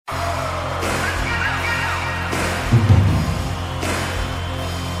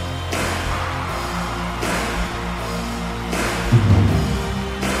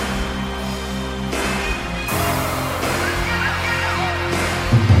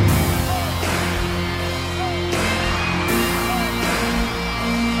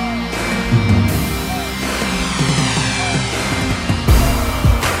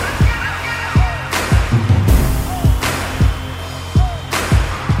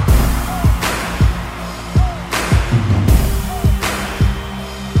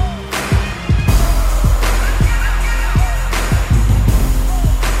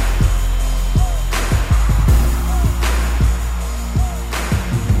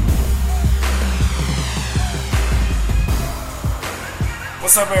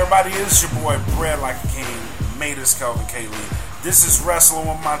What's up, everybody? It's your boy, Bread Like a King, Matus Kelvin Kaylee. This is Wrestling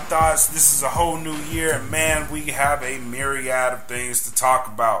With My Thoughts. This is a whole new year, and man, we have a myriad of things to talk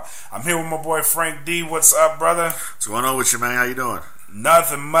about. I'm here with my boy, Frank D. What's up, brother? What's going on with you, man? How you doing?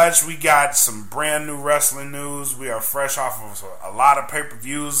 Nothing much. We got some brand new wrestling news. We are fresh off of a lot of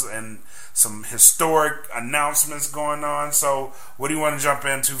pay-per-views and some historic announcements going on. So, what do you want to jump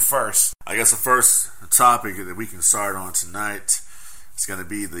into first? I guess the first topic that we can start on tonight is going to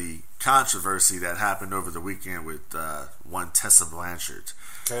be the controversy that happened over the weekend with one Tessa Blanchard.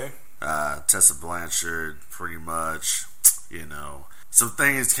 Okay. Tessa Blanchard, pretty much, some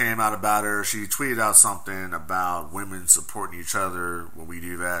things came out about her. She tweeted out something about women supporting each other. When we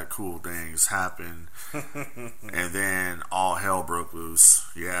do that, cool things happen. And then all hell broke loose.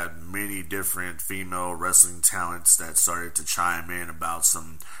 You had many different female wrestling talents that started to chime in about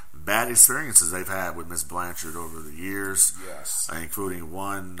some bad experiences they've had with Miss Blanchard over the years. Yes. Including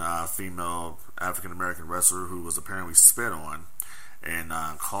one female African-American wrestler who was apparently spit on and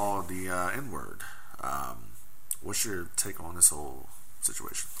called the N-word. What's your take on this whole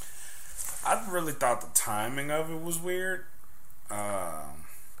situation? I really thought the timing of it was weird.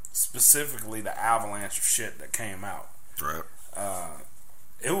 Specifically, the avalanche of shit that came out. Right.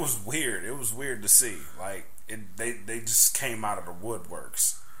 It was weird. It was weird to see. Like, they just came out of the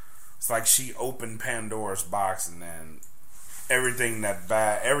woodworks. It's like she opened Pandora's box, and then everything bad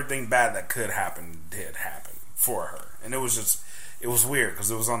that could happen did happen for her. And it was weird because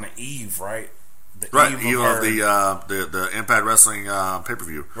it was on the eve, right? The eve of the Impact Wrestling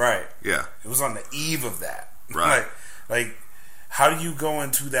pay-per-view. Right. Yeah. It was on the eve of that. Right. like how do you go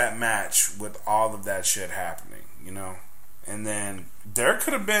into that match with all of that shit happening, And then there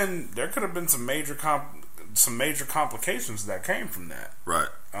could have been some major complications that came from that. Right.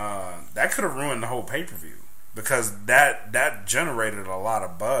 That could have ruined the whole pay-per-view because that generated a lot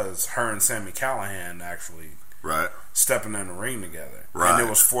of buzz. Her and Sami Callihan actually stepping in the ring together. Right. And it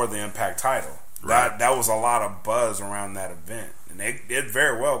was for the Impact title. Right. That was a lot of buzz around that event. And it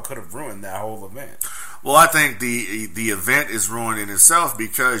very well could have ruined that whole event. Well, I think the event is ruined in itself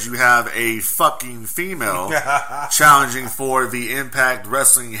because you have a fucking female challenging for the Impact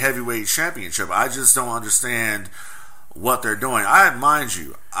Wrestling Heavyweight Championship. I just don't understand what they're doing. Mind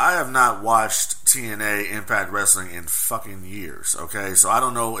you, I have not watched TNA Impact Wrestling in fucking years, okay? So I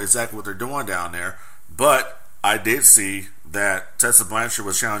don't know exactly what they're doing down there, but I did see that Tessa Blanchard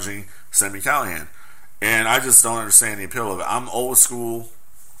was challenging Sami Callihan, and I just don't understand the appeal of it. I'm old school.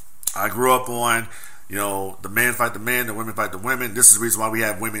 I grew up on, the men fight the men, the women fight the women. This is the reason why we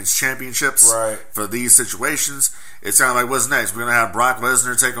have women's championships for these situations. It's kind of like, what's next? We're going to have Brock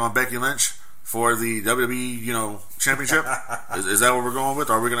Lesnar take on Becky Lynch for the WWE, championship? Is that what we're going with?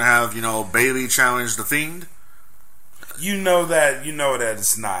 Or are we going to have, Bayley challenge The Fiend? You know that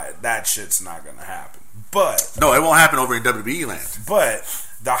it's not, that shit's not going to happen. But no, it won't happen over in WWE land. But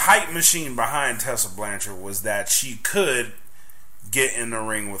the hype machine behind Tessa Blanchard was that she could get in the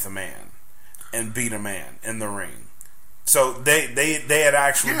ring with a man and beat a man in the ring. So they had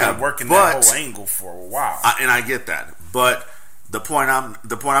actually been working that whole angle for a while. And I get that. But the point I'm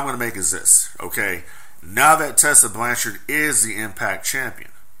going to make is this, okay? Now that Tessa Blanchard is the Impact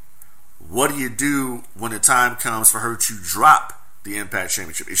champion, what do you do when the time comes for her to drop the Impact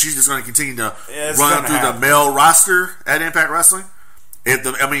Championship? Is she just going to continue to run through the male roster at Impact Wrestling?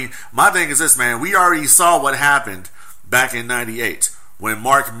 My thing is this, man. We already saw what happened back in '98 when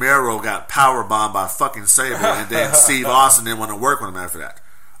Mark Merrow got powerbombed by fucking Sable, and then Steve Austin didn't want to work with him after that.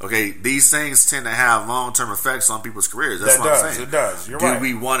 Okay, these things tend to have long-term effects on people's careers. That's what I'm saying. It does. You're right. Do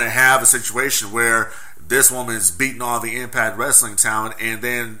we want to have a situation where this woman's beating all the Impact Wrestling talent, and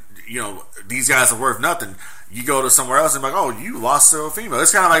then these guys are worth nothing? You go to somewhere else and be like, oh, you lost to a female.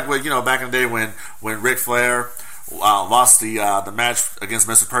 It's kind of like when, back in the day when Ric Flair lost the match against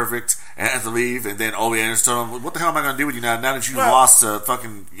Mr. Perfect and had to leave, and then Ole Anderson told him, what the hell am I going to do with you now that you lost to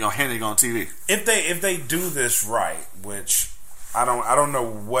fucking Hennig on TV? If they do this right, which I don't know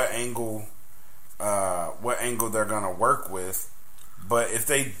what angle they're going to work with, but if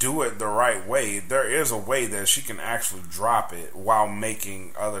they do it the right way, there is a way that she can actually drop it while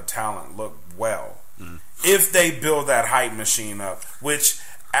making other talent look well. If they build that hype machine up, which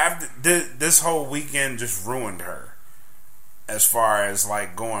after this whole weekend just ruined her as far as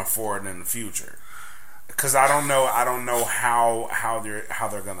like going forward in the future, because I don't know how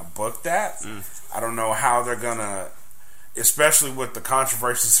they're gonna book that. I don't know how they're gonna, especially with the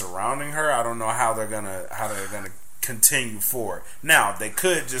controversy surrounding her. I don't know how they're gonna continue forward. Now they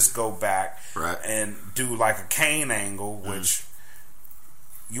could just go back and do like a Kane angle, which.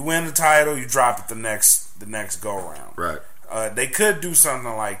 You win the title, you drop it the next go around. Right. They could do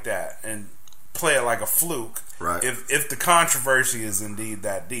something like that and play it like a fluke, right? If the controversy is indeed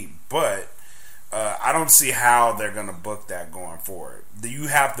that deep, but I don't see how they're going to book that going forward. You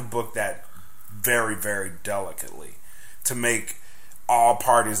have to book that very, very delicately to make all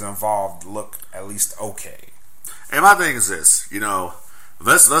parties involved look at least okay. And my thing is this,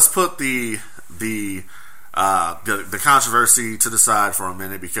 let's put the controversy to the side for a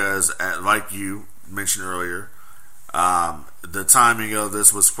minute, because like you mentioned earlier, the timing of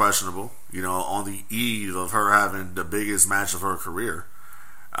this was questionable. On the eve of her having the biggest match of her career,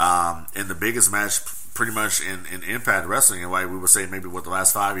 and the biggest match pretty much in Impact Wrestling, and why we would say maybe the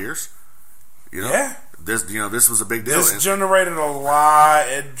last 5 years. Yeah. This was a big deal. This generated a lot.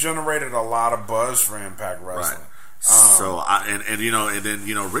 It generated a lot of buzz for Impact Wrestling. Right. Then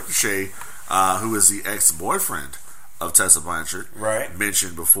Ricochet, who is the ex-boyfriend of Tessa Blanchard, right,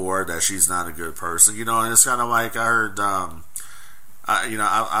 mentioned before that she's not a good person. And it's kind of like I heard.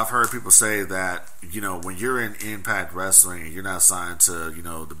 I've heard people say that when you're in Impact Wrestling and you're not signed to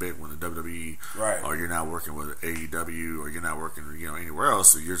the big one, the WWE, right, or you're not working with AEW, or you're not working anywhere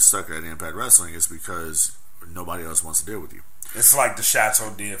else, so you're stuck at Impact Wrestling, it's because nobody else wants to deal with you. It's like the Chateau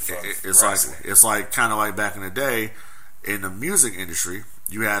d'If. It's like kind of like back in the day in the music industry,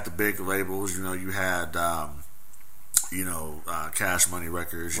 you had the big labels. You had Cash Money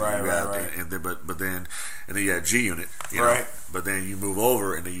Records, right. And then you had G Unit, right. But then you move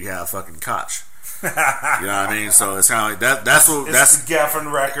over and then you have fucking Koch. You know what I mean? So it's kind of like that. That's the Geffen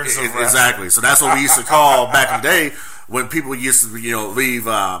Records. Exactly. So that's what we used to call back in the day when people used to leave.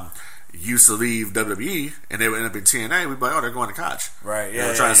 Used to leave WWE and they would end up in TNA. We'd be like, oh, they're going to Koch, right?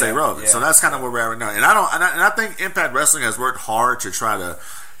 Yeah, trying to stay relevant. Yeah. So that's kind of where we're at right now. And I think Impact Wrestling has worked hard to try to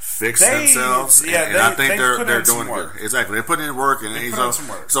fix themselves. Yeah, and I think they're doing good. Exactly, they're putting in work. And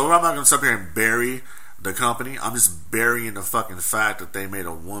so I'm not going to sit here and bury the company. I'm just burying the fucking fact that they made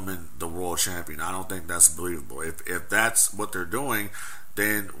a woman the world champion. I don't think that's believable. If that's what they're doing,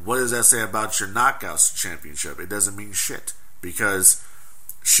 then what does that say about your Knockouts championship? It doesn't mean shit, because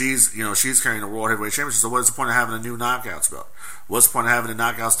she's carrying the World Heavyweight Championship. So what is the point of having a new Knockouts belt? What's the point of having a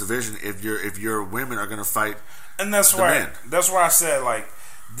Knockouts division if your women are going to fight? And that's why I said, like,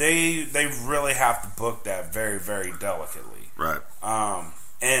 they really have to book that very, very delicately, right?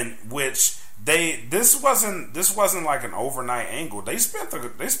 And which this wasn't like an overnight angle. They spent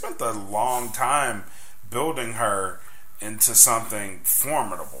a long time building her into something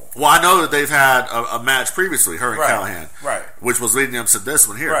formidable. Well, I know that they've had a match previously, her and Callahan, right, which was leading up to this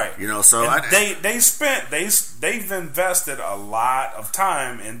one here, right? So they've invested a lot of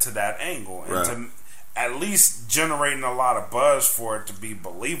time into that angle, right, into at least generating a lot of buzz for it to be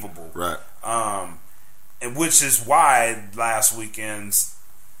believable, right? And which is why last weekend's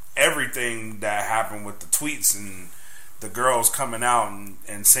everything that happened with the tweets and the girls coming out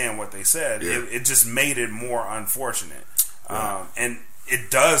and saying what they said, it just made it more unfortunate. Right. And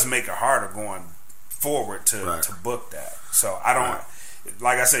it does make it harder going forward to book that. So I don't,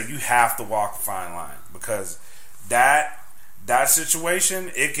 like I said, you have to walk a fine line, because that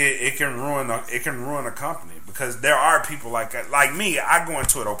situation, it can ruin a company, because there are people like me. I go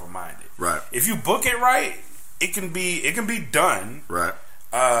into it open minded. Right. If you book it right, it can be done. Right.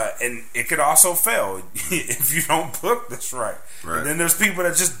 And it could also fail if you don't book this right. And then there's people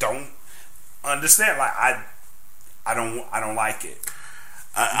that just don't understand. Like I don't like it.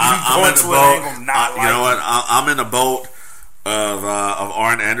 I'm in the boat. You know what? I'm in the boat of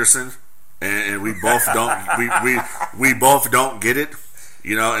Arn Anderson, and we both don't we both don't get it.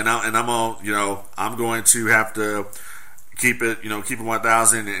 I'm going to have to keep it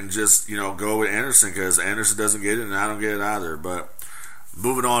 1,000 and just go with Anderson, because Anderson doesn't get it and I don't get it either. But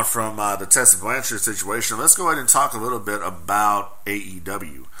moving on from the Tessa Blanchard situation, let's go ahead and talk a little bit about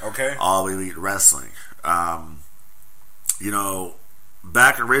AEW. Okay. All Elite Wrestling.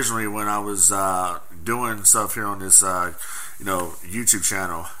 Back originally when I was doing stuff here on this YouTube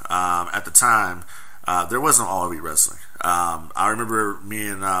channel, at the time, there wasn't All Elite Wrestling. I remember me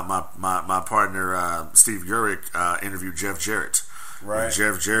and my partner Steve Urich interviewed Jeff Jarrett. Right. And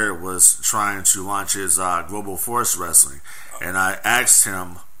Jeff Jarrett was trying to launch his Global Force Wrestling, and I asked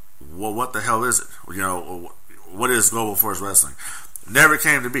him, "Well, what the hell is it? What is Global Force Wrestling?" Never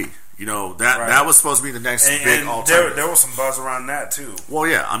came to be. That was supposed to be the next big alternative. There was some buzz around that too. Well,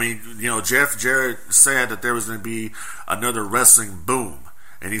 yeah, I mean, Jeff Jarrett said that there was going to be another wrestling boom.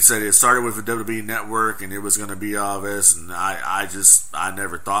 And he said it started with the WWE Network, and it was going to be all this, and I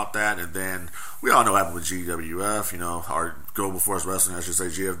never thought that. And then we all know what happened with GWF, or Global Force Wrestling, I should say,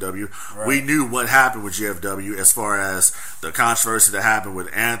 GFW. Right. We knew what happened with GFW as far as the controversy that happened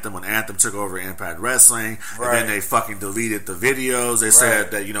with Anthem when Anthem took over Impact Wrestling, and then they fucking deleted the videos. They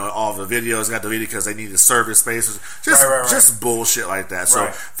said that, you know, all the videos got deleted because they needed service spaces. Just bullshit like that. So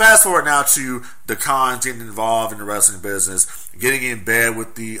fast forward now to the Khans getting involved in the wrestling business, getting in bed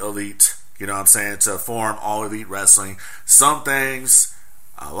with the Elite, you know what I'm saying, to form All Elite Wrestling. Some things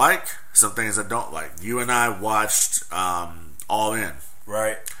I like, some things I don't like. You and I watched All In.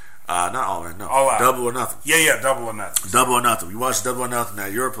 Right. Not All In, no. All Out. Double or Nothing. Yeah, Double or Nothing. Double or Nothing. We watched Double or Nothing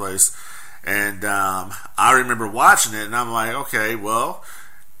at your place, and I remember watching it, and I'm like, okay, well,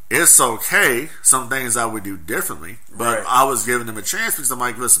 it's okay. Some things I would do differently, but I was giving them a chance because I'm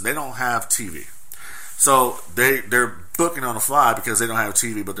like, listen, they don't have TV. So they're booking on the fly because they don't have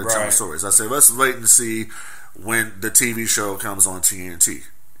TV, but they're telling stories. I said, let's wait and see when the TV show comes on TNT,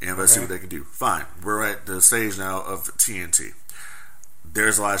 and let's see what they can do. Fine. We're at the stage now of TNT.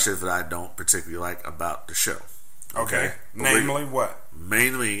 There's a lot of shit that I don't particularly like about the show. Okay. Namely what?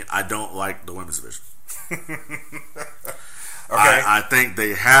 Mainly, I don't like the women's division. Okay. I think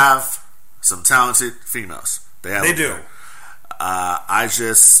they have some talented females. They do. I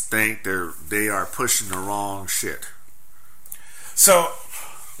just think they are pushing the wrong shit. So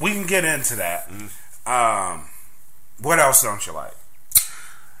we can get into that. What else don't you like?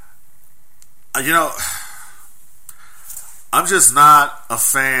 You know, I'm just not a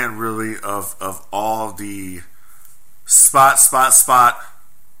fan really of all the spot.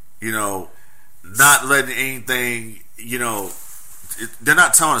 You know, not letting anything. You know, they're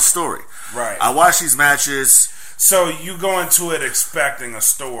not telling a story. Right. I watch these matches. So you go into it expecting a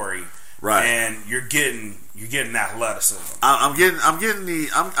story, right? And you're getting athleticism. I'm getting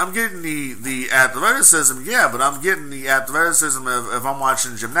the athleticism, yeah, but I'm getting the athleticism if I'm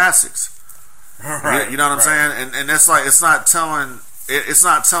watching gymnastics. Right. You know what I'm saying? And it's like it's not telling a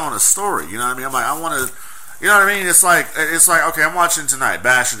story. You know what I mean? I'm like, I want to. You know what I mean? It's like okay, I'm watching tonight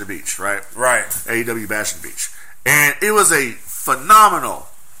Bash at the Beach, right? Right. AEW Bash at the Beach, and it was a phenomenal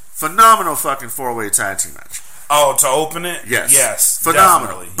fucking 4-way tag team match. Oh, to open it? Yes.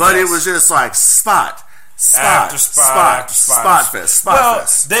 Phenomenal. Definitely. But it was just like spot fest.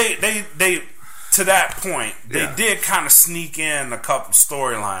 They to that point, they did kind of sneak in a couple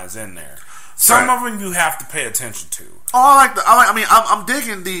storylines in there. Some of them you have to pay attention to. Oh, I'm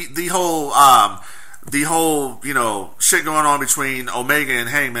digging the whole you know shit going on between Omega and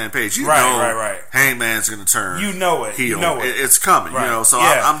Hangman Page. You know, Hangman's going to turn. You know it. Heel. You know it. It's coming. Right. You know, so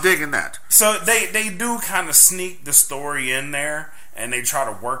I'm digging that. So they do kind of sneak the story in there, and they try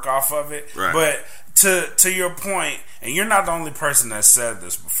to work off of it. Right. But to your point, and you're not the only person that said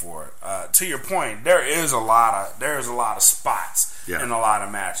this before. To your point, there is a lot of spots in a lot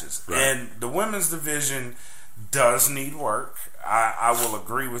of matches, and the women's division does need work. I will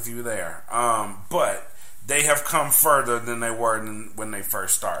agree with you there. But they have come further than they were when they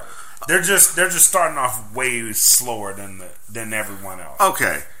first started. They're just starting off way slower than everyone else.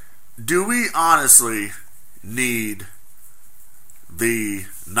 Okay. Do we honestly need the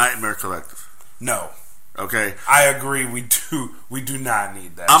Nightmare Collective? No. Okay. I agree. We do not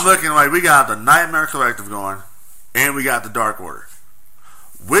need that. I'm looking like we got the Nightmare Collective going, and we got the Dark Order.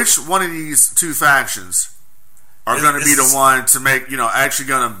 Which one of these two factions are going to be the one to make, you know, actually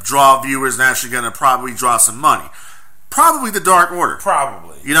going to draw viewers and actually going to probably draw some money? Probably the Dark Order.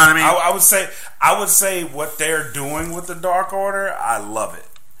 Probably. You know what I mean? I would say what they're doing with the Dark Order, I love it.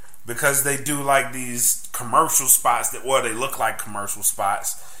 Because they do like these commercial spots they look like commercial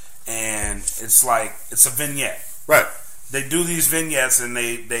spots, and it's like it's a vignette. Right. They do these vignettes and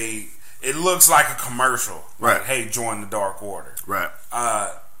it looks like a commercial. Right. Like, hey, join the Dark Order. Right.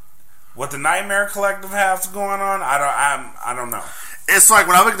 What the Nightmare Collective has going on, I don't know. It's like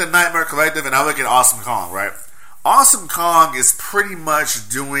when I look at the Nightmare Collective and I look at Awesome Kong, right? Awesome Kong is pretty much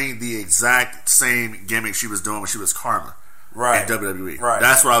doing the exact same gimmick she was doing when she was Karma. Right. In WWE. Right.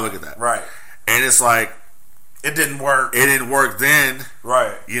 That's where I look at that. Right. And it's like it didn't work. It didn't work then.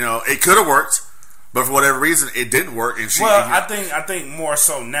 Right. You know, it could have worked, but for whatever reason it didn't work. And I think more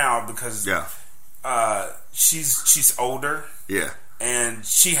so now because she's older. Yeah. And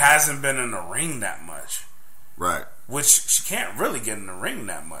she hasn't been in the ring that much. Right. Which she can't really get in the ring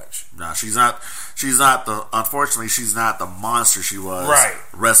that much. No, unfortunately she's not the monster she was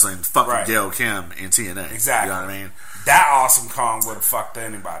wrestling fucking Gail Kim in TNA. Exactly. You know what I mean? That Awesome Kong would have fucked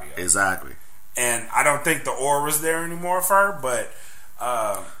anybody up. Exactly. And I don't think the aura's there anymore for her, but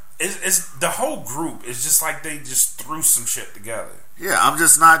it's the whole group is just like they just threw some shit together. Yeah, I'm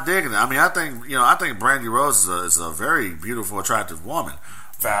just not digging it. I mean, I think Brandy Rose is a very beautiful, attractive woman.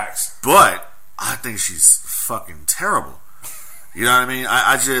 Facts. But I think she's fucking terrible. You know what I mean?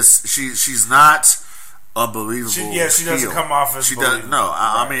 I just she's not unbelievable. She doesn't come off as does. No,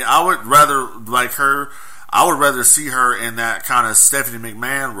 I mean, I would rather like her. I would rather see her in that kind of Stephanie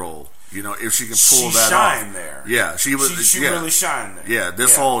McMahon role. You know, if she can pull that off. There. Yeah, she would. She really shined there. Yeah,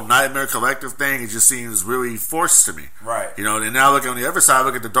 this whole Nightmare Collective thing, it just seems really forced to me. Right. You know, and now look on the other side,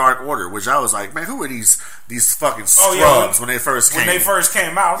 look at the Dark Order, which I was like, man, who are these fucking scrubs when they first came? When they first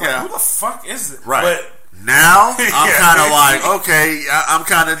came out, I was like, who the fuck is it? Right. But now I'm kind of like, okay, I'm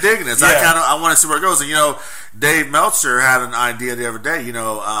kind of digging this. I want to see where it goes. And you know, Dave Meltzer had an idea the other day. You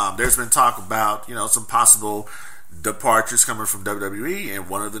know, there's been talk about some possible departures coming from WWE, and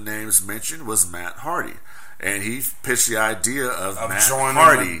one of the names mentioned was Matt Hardy, and he pitched the idea of Matt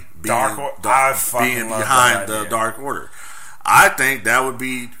Hardy being behind the Dark Order. I think that would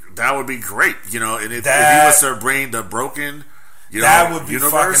be great. You know, and if he was to bring the broken. That would be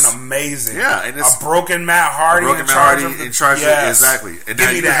universe. Fucking amazing. Yeah, and it's a broken Matt Hardy in charge of exactly. And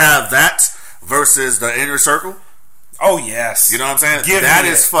now you have that versus the Inner Circle. Oh yes, you know what I'm saying? That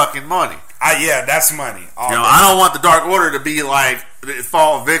is fucking money. That's money. I don't want the Dark Order to be like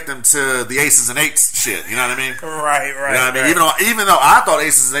fall victim to the Aces and Eights shit. You know what I mean? Right. You know what I mean? Even though I thought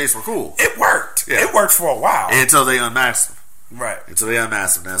Aces and Eights were cool, it worked. Yeah. It worked for a while until they unmasked them. Right. Until they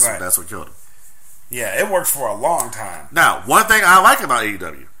unmasked them. That's what killed them. Yeah, it worked for a long time. Now, one thing I like about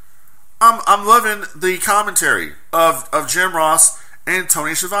AEW, I'm loving the commentary of Jim Ross and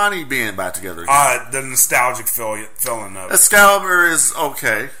Tony Schiavone being back together again. The nostalgic feeling of it. Excalibur is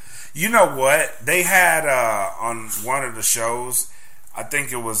okay. You know what? They had on one of the shows, I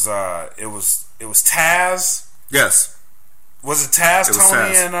think it was Taz. Yes. Was it Taz,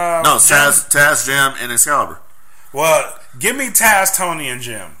 Tony, Taz. and no, Taz, Jim, and Excalibur. Well, give me Taz, Tony, and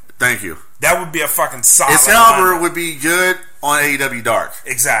Jim. Thank you. That would be a fucking solid. Excalibur would be good on AEW Dark.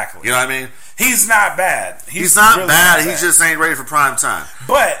 Exactly. You know what I mean? He's not bad. He's not really bad. He just ain't ready for prime time.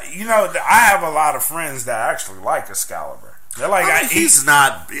 But I have a lot of friends that actually like Excalibur. They're like, he's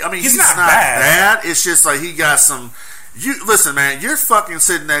not bad. It's just like he got some. Listen, man, you're fucking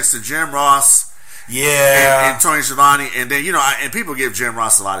sitting next to Jim Ross, and Tony Schiavone, and then and people give Jim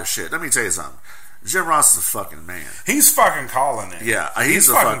Ross a lot of shit. Let me tell you something. Jim Ross is a fucking man. He's fucking calling it. Yeah, he's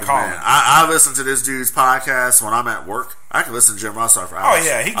a fucking man. I listen to this dude's podcast when I'm at work. I can listen to Jim Ross for hours. Oh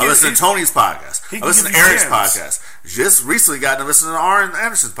yeah, I listen to Tony's podcast. I listen to Eric's podcast. Just recently got to listen to Arn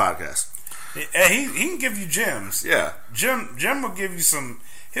Anderson's podcast. He can give you gems. Yeah, Jim will give you some.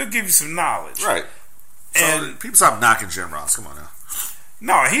 He'll give you some knowledge. Right. So and people stop knocking Jim Ross. Come on now.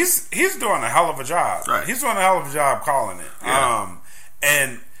 No, he's doing a hell of a job. Right. He's doing a hell of a job calling it. Yeah.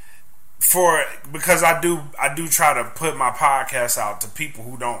 And because I do try to put my podcast out to people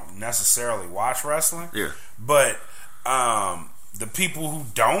who don't necessarily watch wrestling. Yeah. But the people who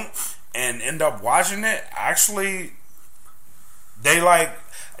don't and end up watching it, actually, they like.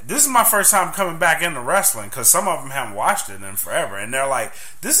 This is my first time coming back into wrestling because some of them haven't watched it in forever, and they're like,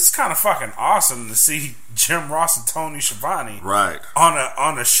 "This is kind of fucking awesome to see Jim Ross and Tony Schiavone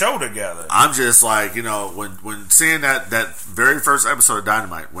on a show together." I'm just like, when seeing that very first episode of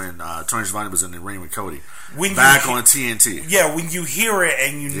Dynamite when Tony Schiavone was in the ring with Cody on TNT. Yeah, when you hear it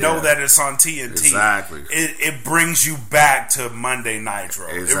and you know that it's on TNT, exactly, it brings you back to Monday Nitro.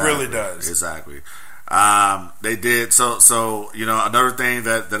 Exactly. It really does. Exactly. They did so another thing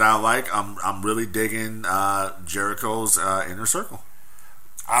that I like, I'm really digging Jericho's Inner Circle.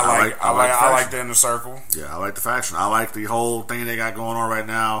 I like the Inner Circle. Yeah, I like the faction. I like the whole thing they got going on right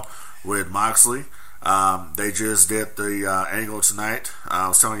now with Moxley. They just did the angle tonight I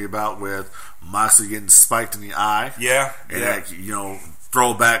was telling you about with Moxley getting spiked in the eye. Yeah. And that,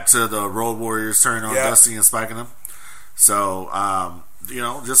 throw back to the Road Warriors turning on Dusty and spiking them. So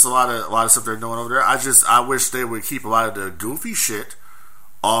just a lot of stuff they're doing over there. I wish they would keep a lot of the goofy shit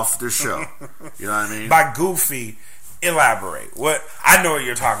off the show. You know what I mean? By goofy, elaborate. What I know what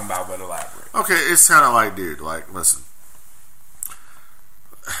you're talking about, but elaborate. Okay, it's kind of like, dude, like, listen,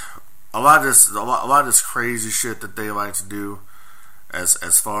 a lot of this crazy shit that they like to do,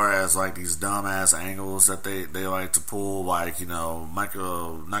 as far as like these dumbass angles that they like to pull, like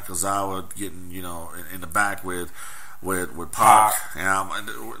Michael Nakazawa getting in the back with Pac, and I'm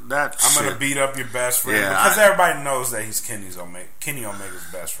gonna beat up your best friend because everybody knows that he's Kenny Omega's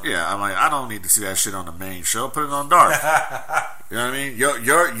best friend. Yeah, I'm like, I don't need to see that shit on the main show. Put it on Dark. You know what I mean?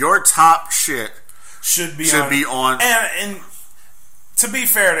 Your top shit should be on. And to be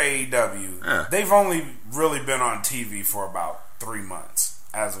fair to AEW, they've only really been on TV for about 3 months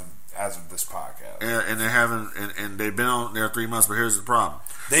as of as of this podcast. And they haven't, and they've been on there 3 months. But here's the problem: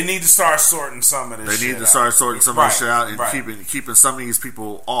 they need to start sorting some of this. They need to out. start sorting some of this shit out and right. keeping some of these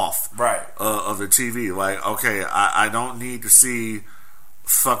people off right. Of the TV. Like, okay, I don't need to see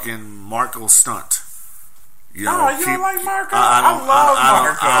fucking Marco stunt. You know, don't like Marco? I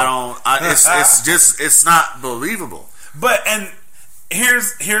love Marco. It's not believable. But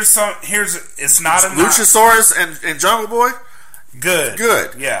here's it's not a Luchasaurus and Jungle Boy. Good.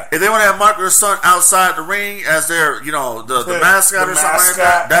 Yeah. If they want to have Marco stunt outside the ring as their, the mascot or something like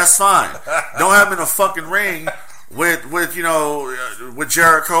that, that's fine. Don't have him in a fucking ring with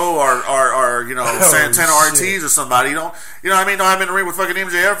Jericho or Santana Ortiz or somebody. Don't what I mean? Don't have him in the ring with fucking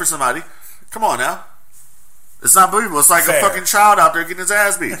MJF or somebody. Come on now. It's not believable. It's like a fucking child out there getting his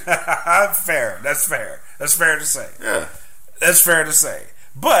ass beat. Fair. That's fair. That's fair to say. Yeah. That's fair to say.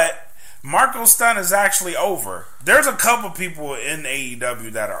 But Marco's stunt is actually over. There's a couple people in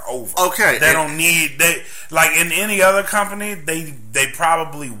AEW that are over. Okay. They don't need like in any other company, they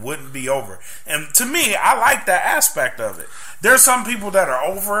probably wouldn't be over. And to me, I like that aspect of it. There's some people that are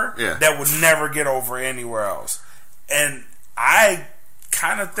over that would never get over anywhere else. And I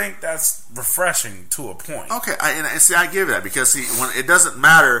kind of think that's refreshing to a point. Okay, I give that because when it doesn't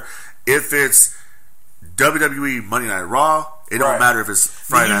matter if it's WWE Monday Night Raw, it don't matter if it's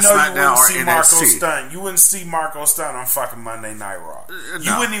Friday Night SmackDown or NXT. You wouldn't see Marco stunt on fucking Monday Night Raw. No.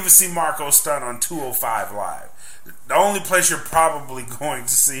 You wouldn't even see Marco stunt on 205 Live. The only place you're probably going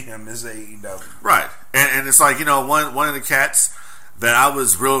to see him is AEW. Right, and it's like one of the cats that I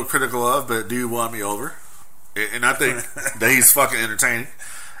was real critical of, but do won me over. And I think that he's fucking entertaining.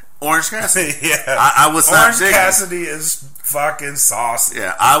 Orange Cassidy. Yeah. I was not digging Orange Cassidy is fucking saucy.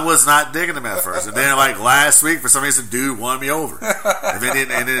 Yeah, I was not digging him at first. And then, like, last week, for some reason, dude won me over. And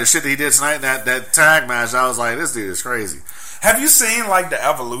then the shit that he did tonight in that tag match, I was like, this dude is crazy. Have you seen, like, the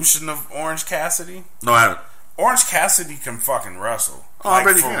evolution of Orange Cassidy? No, I haven't. Orange Cassidy can fucking wrestle. Oh, I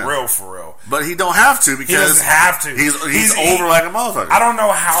bet he can. For real. But he don't have to because... He doesn't have to. He's over like a motherfucker. I don't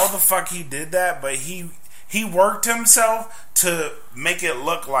know how the fuck he did that, but he worked himself to make it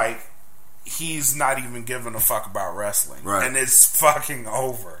look like he's not even giving a fuck about wrestling. Right. And it's fucking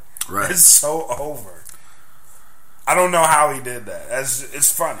over. Right. It's so over. I don't know how he did that.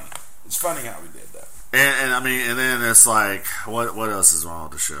 It's funny. It's funny how he did that. And I mean, and then it's like, what else is wrong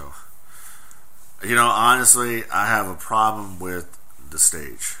with the show? Honestly, I have a problem with the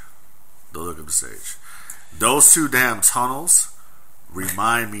stage. The look of the stage. Those two damn tunnels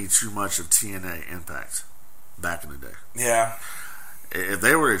remind me too much of TNA Impact back in the day. Yeah. If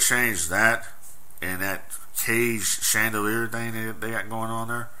they were to change that and that cage chandelier thing they got going on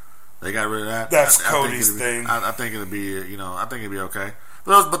there, they got rid of that. That's Cody's thing. I think it'd be, I think it'd be okay.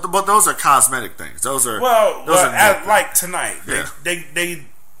 But those are cosmetic things. Those are like tonight. Yeah. They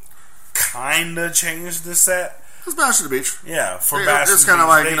kind of changed the set. It's Bash at the Beach. Yeah, for Bash at the Beach. It's kind of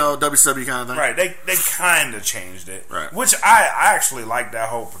like WCW kind of thing. Right. They kind of changed it. Right. Which I actually like that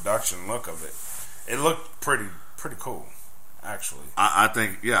whole production look of it. It looked pretty cool. Actually, I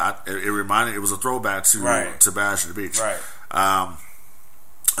think it was a throwback to Bash at the Beach. Right.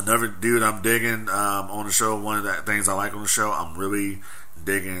 Another dude I'm digging on the show. One of the things I like on the show, I'm really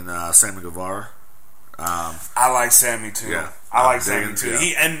digging Sammy Guevara. I like Sammy too. Yeah, I like Sammy too.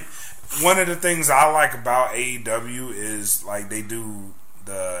 Yeah. And one of the things I like about AEW is like they do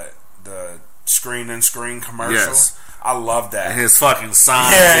the screen commercial. Yes. I love that. And his fucking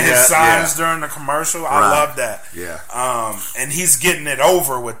signs. Yeah, his signs during the commercial. I love that. Yeah. And he's getting it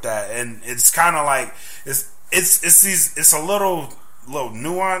over with that. And it's kind of like it's a little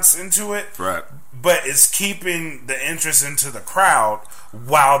nuance into it. Right. But it's keeping the interest into the crowd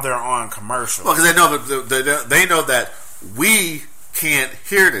while they're on commercial. Well, because they know that we can't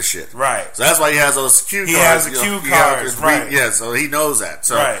hear this shit. Right. So that's why he has those cue cards. He has the cue cards, right. Yeah, so he knows that.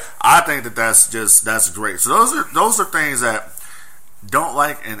 So I think that's great. So those are things that don't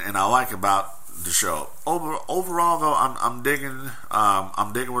like and I like about the show. Overall though, I'm digging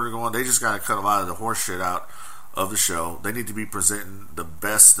where they're going. They just gotta cut a lot of the horse shit out of the show. They need to be presenting the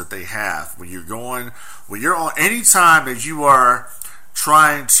best that they have. When you're on any time that you are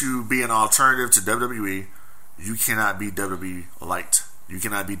trying to be an alternative to WWE, you cannot be WWE light. You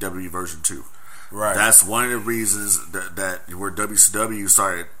cannot be WWE version 2. Right. That's one of the reasons that where WCW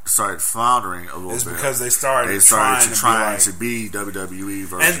started floundering a little bit. It's because they started trying to be WWE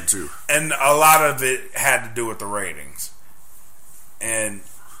version 2. And a lot of it had to do with the ratings. And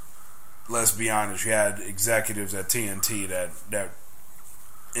let's be honest, you had executives at TNT that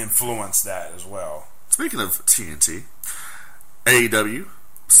influenced that as well. Speaking of TNT, AEW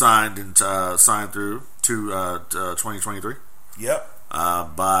signed through to 2023. Yep.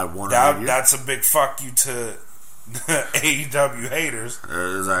 by Warner Media. That's a big fuck you to AEW haters.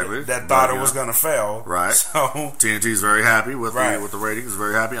 Exactly. That thought it was going to fail. Right. So TNT's very happy with the ratings.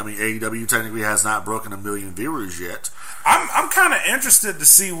 Very happy. I mean, AEW technically has not broken 1 million viewers yet. I'm kind of interested to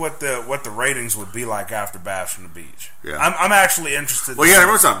see what the ratings would be like after Bash on the Beach. Yeah. I'm actually interested. Well,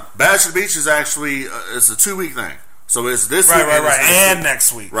 remember something. Bash on the Beach is actually it's a 2-week thing. So it's this week and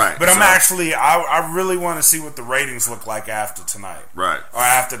next week. Right. But I really want to see what the ratings look like after tonight. Right. Or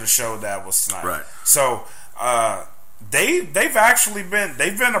after the show that was tonight. Right. So they've actually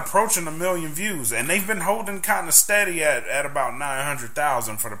been approaching 1 million views, and they've been holding kind of steady at about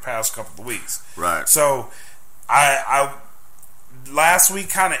 900,000 for the past couple of weeks. Right. So I last week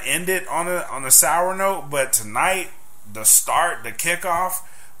kind of ended on a sour note, but tonight the kickoff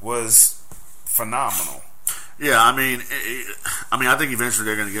was phenomenal. Yeah, I mean, I think eventually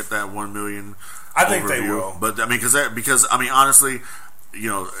they're going to get that 1 million. I think they will. But I mean, because honestly,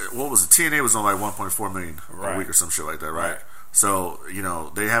 what was it? TNA was on like 1.4 million a week or some shit like that, right? So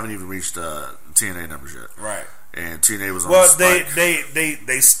they haven't even reached TNA numbers yet, right? And TNA was on. Well,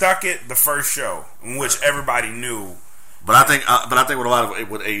 they stuck it the first show, in which everybody knew. But I think with a lot of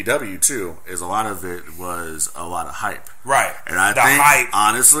with AEW too is a lot of it was a lot of hype, right? And I think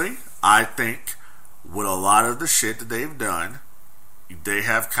honestly, with a lot of the shit that they've done, they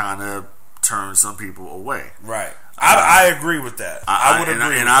have kind of turned some people away. Right. I agree with that. I would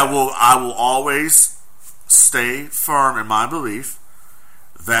agree. And I will always stay firm in my belief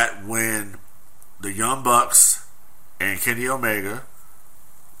that when the Young Bucks and Kenny Omega,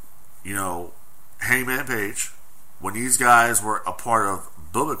 Hangman Page, when these guys were a part of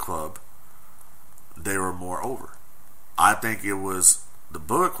Bullet Club, they were more over. I think it was the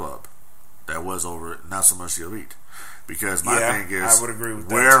Bullet Club that was over, not so much the Elite. Because my thing is, I would agree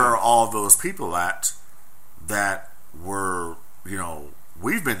with where are all those people at that were,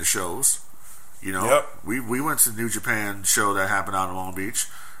 we've been to shows. Yep. We went to the New Japan show that happened out in Long Beach.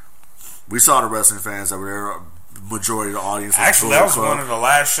 We saw the wrestling fans that were there. Majority of the audience. Actually, that was one of the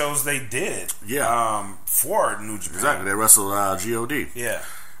last shows they did. Yeah. For New Japan. Exactly. They wrestled God. Yeah.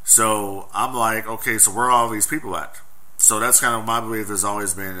 So I'm like, okay, so where are all these people at? So that's kind of my belief has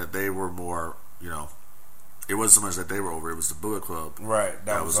always been that they were more, it wasn't so much that they were over, it was the Bullet Club. Right,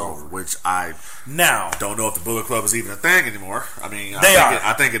 that was over. Which I don't know if the Bullet Club is even a thing anymore. I mean,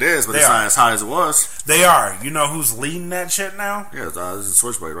 I think it is, but it's not as high as it was. They are. You know who's leading that shit now? Yeah, this is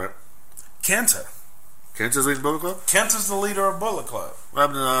Switchblade, right? Kenta. Kenta's leading Bullet Club? Kenta's the leader of Bullet Club. What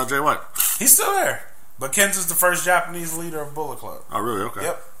happened to Jay White? He's still there. But Kenta's the first Japanese leader of Bullet Club. Oh, really? Okay.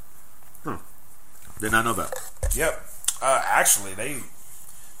 Yep. Did not know that. Yep. Actually,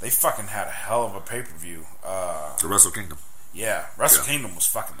 they fucking had a hell of a pay-per-view. The Wrestle Kingdom. Yeah. Wrestle Kingdom was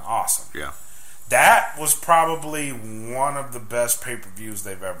fucking awesome. Yeah. That was probably one of the best pay-per-views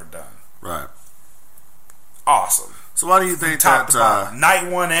they've ever done. Right. Awesome. So why do you think that... Night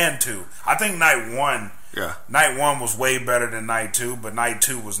 1 and 2. I think Night 1... Yeah. Night 1 was way better than Night 2, but Night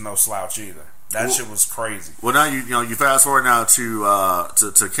 2 was no slouch either. That shit was crazy. Well, now you fast forward now to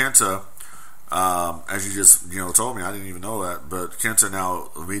Kenta... as you just told me, I didn't even know that. But Kenta now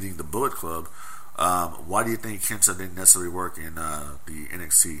leading the Bullet Club. Why do you think Kenta didn't necessarily work in the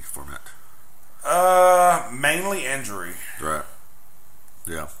NXT format? Mainly injury. Right.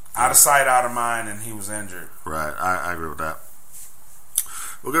 Yeah. Out of sight, out of mind, and he was injured. Right. I agree with that.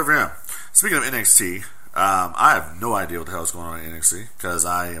 Well, good for him. Speaking of NXT, I have no idea what the hell is going on in NXT because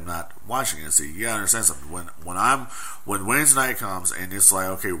I am not watching NXT. You gotta understand something. When Wednesday night comes and it's like,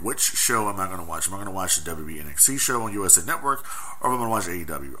 okay, which show am I going to watch? Am I going to watch the WWE NXT show on USA Network, or am I going to watch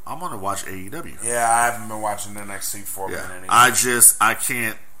AEW? I'm going to watch AEW. Yeah, I haven't been watching NXT for a minute anymore.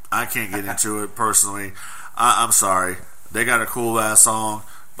 I can't get into it personally. I'm sorry. They got a cool ass song,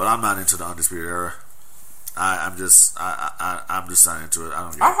 but I'm not into the Undisputed Era. I'm just not into it. I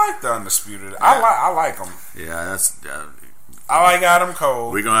don't get it. I like the Undisputed. I like them. Yeah, that's. I like Adam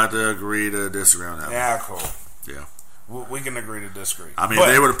Cole. We're gonna have to agree to disagree on that. Yeah, cool. Yeah, we can agree to disagree. I mean,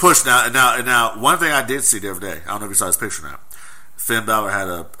 they would have pushed now. One thing I did see the other day. I don't know if you saw this picture now. Finn Balor had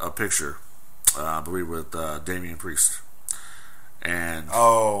a picture, I believe, with Damian Priest, and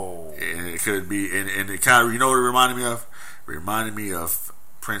it could be, and it kind of, what it reminded me of? It reminded me of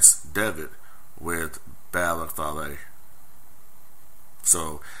Prince Devitt with Bad Luck Fale.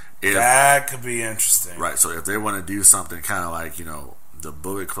 So that could be interesting, right? So if they want to do something kind of like the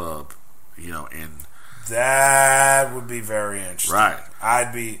Bullet Club, in that would be very interesting, right?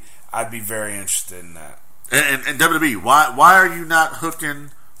 I'd be very interested in that. And WWE, why are you not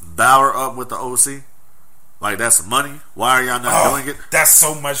hooking Balor up with the OC? Like, that's money. Why are y'all not doing it? That's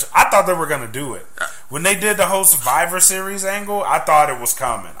so much. I thought they were going to do it. When they did the whole Survivor Series angle, I thought it was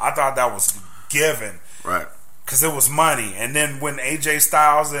coming. I thought that was given. Right. Because it was money. And then when AJ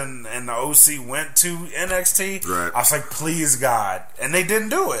Styles and the OC went to NXT, right. I was like, please, God. And they didn't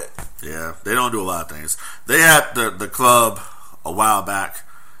do it. Yeah, they don't do a lot of things. They had the club a while back,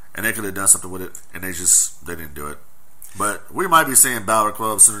 and they could have done something with it, and they didn't do it. But we might be seeing Balor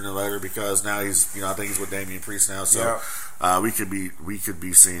Club sooner than later because now he's, I think he's with Damian Priest now. So we could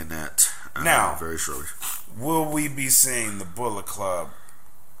be seeing that now very shortly. Will we be seeing the Bullet Club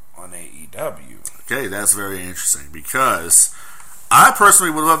on AEW? Okay, that's very interesting because I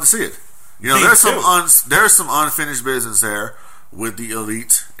personally would love to see it. There's some unfinished business there with the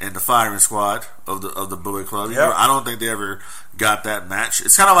Elite and the Firing Squad of the Bullet Club. I don't think they ever got that match.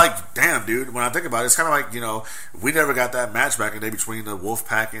 It's kind of like, damn, dude, when I think about it, it's kind of like, we never got that match back in the day between the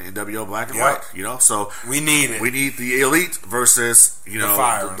Wolfpack and NWO Black and White, so we need it. We need the Elite versus, the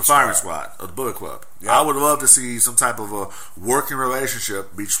Firing Squad of the Bullet Club. Yep. I would love to see some type of a working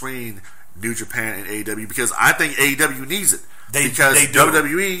relationship between New Japan and AEW because I think AEW needs it. Because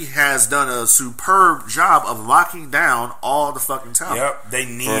WWE has done a superb job of locking down all the fucking talent. Yep, they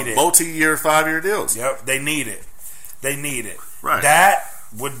need it. Multi-year, 5-year deals. Yep, they need it. They need it. Right. That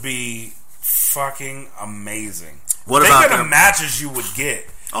would be fucking amazing. What Think about of the matches you would get.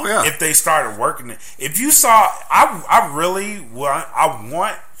 Oh yeah. If they started working it. If you saw, I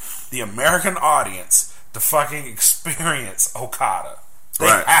want the American audience to fucking experience Okada. They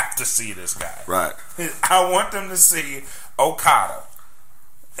have to see this guy. Right. I want them to see Okada.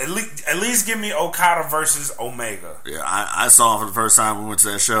 At least give me Okada versus Omega. Yeah, I saw him for the first time we went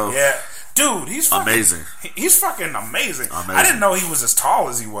to that show. Yeah. Dude, he's fucking amazing. He's fucking amazing. I didn't know he was as tall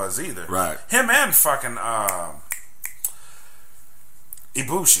as he was either. Right. Him and fucking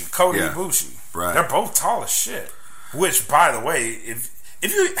Ibushi, Kota Ibushi. Right. They're both tall as shit. Which, by the way, if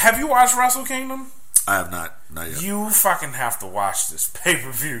you watched Wrestle Kingdom? I have not yet. You fucking have to watch this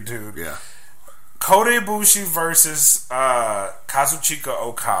pay-per-view, dude. Yeah. Kota Ibushi versus Kazuchika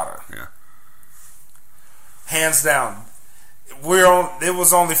Okada. Yeah. Hands down. It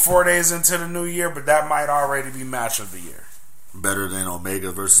was only 4 days into the new year, but that might already be match of the year. Better than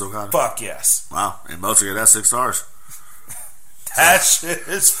Omega versus Okada? Fuck yes. Wow. And most of that's 6 stars. That shit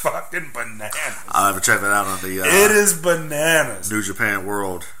is fucking bananas. I'll have to check that out on the it is bananas. New Japan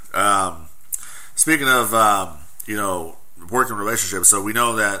World. Speaking of working relationships, so we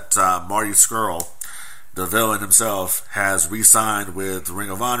know that Marty Scurll, the villain himself, has re-signed with Ring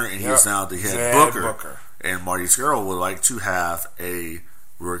of Honor, and he's now the head booker. And Marty Scurll would like to have a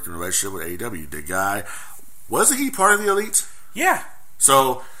working relationship with AEW. The guy, wasn't he part of the Elite? Yeah.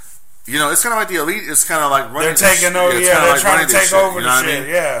 So, it's kind of like the Elite is kind of like running. They're taking over. Yeah, they're trying to take over the shit.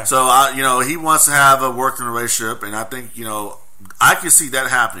 Yeah. So, he wants to have a working relationship, and I think, I can see that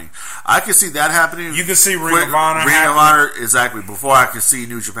happening. You can see Ring of Honor. Ring of Honor, exactly, before I can see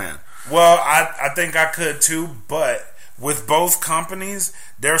New Japan. Well, I think I could too, but with both companies,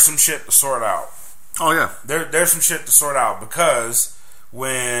 there's some shit to sort out. Oh, yeah. There's some shit to sort out because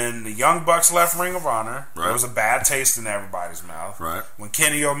when the Young Bucks left Ring of Honor, there was a bad taste in everybody's mouth. Right. When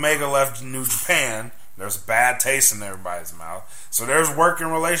Kenny Omega left New Japan, there was a bad taste in everybody's mouth. So there's working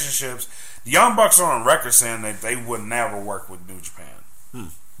relationships. The Young Bucks are on record saying that they would never work with New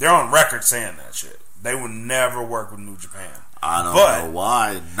Japan. They're on record saying that shit. They would never work with New Japan. I don't know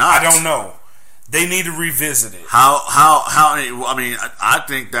why not. I don't know. They need to revisit it. How? I mean, I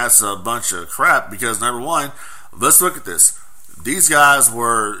think that's a bunch of crap because number one, let's look at this. These guys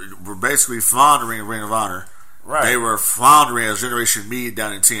were basically floundering in Ring of Honor. Right. They were floundering as Generation Me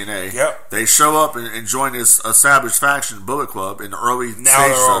down in TNA. Yep. They show up and join this established faction, Bullet Club, in the early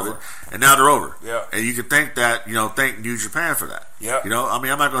stages of it, and now they're over. Yeah. And you can think that, thank New Japan for that. Yep. I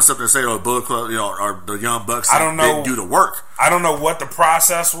mean, I'm not going to sit there and say, Bullet Club, or the Young Bucks didn't do the work. I don't know what the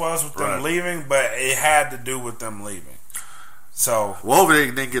process was with them leaving, but it had to do with them leaving. So, well,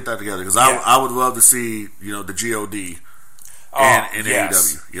 hopefully they can get that together because I would love to see, the GOD and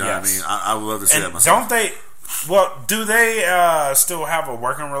AEW. You know what I mean? I would love to see that myself. Don't they? Well, do they still have a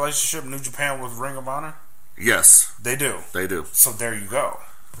working relationship, New Japan, with Ring of Honor? Yes. They do. They do. So there you go.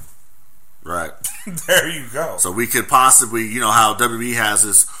 Right. There you go. So we could possibly, how WWE has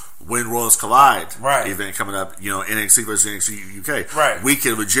this When Royals Collide event coming up, NXT versus NXT UK. Right. We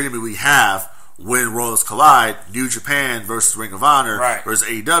could legitimately have When Royals Collide, New Japan versus Ring of Honor versus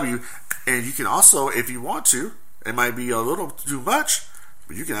AEW. And you can also, if you want to, it might be a little too much,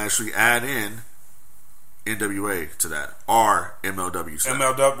 but you can actually add in NWA to that, or MLW to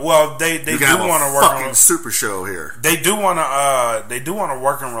that. MLW. Well, they do want to work on a super show here. They do want to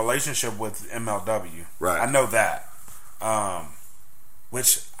work in relationship with MLW. Right. I know that.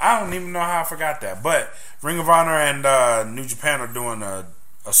 Which I don't even know how I forgot that. But Ring of Honor and New Japan are doing a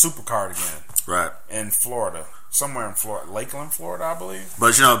supercard again. Right. In Florida. Somewhere in Florida. Lakeland, Florida, I believe.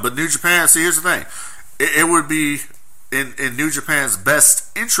 But New Japan, see, here's the thing. It would be in New Japan's best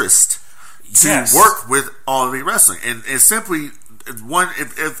interest to work with All Elite Wrestling. And it's simply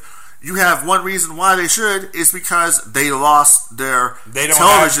if you have one reason why they should, is because they lost their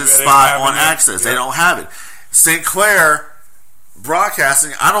television spot on Access. They don't have it. Sinclair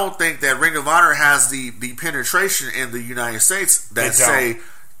Broadcasting, I don't think that Ring of Honor has the penetration in the United States that say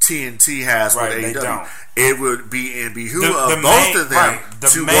TNT has with AEW. It would be in behoove of both of them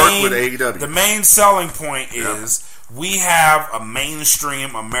to work with AEW. The main selling point is we have a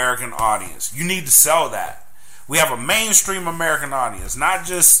mainstream American audience. You need to sell that. We have a mainstream American audience, not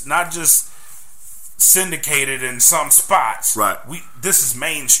just syndicated in some spots. Right. This is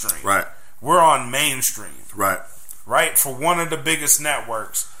mainstream. Right. We're on mainstream. Right. Right? For one of the biggest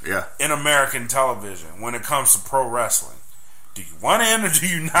networks in American television when it comes to pro wrestling. Do you want in or do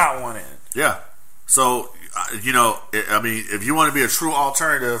you not want in? Yeah. So, if you want to be a true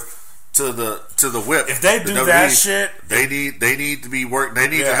alternative to the whip, if they do that shit, they need to be work. They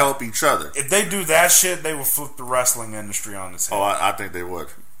need to help each other. If they do that shit, they will flip the wrestling industry on its head. Oh, I think they would.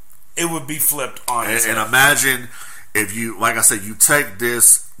 It would be flipped on its head. And imagine if you, like I said, you take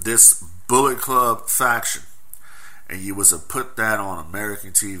this Bullet Club faction and you was to put that on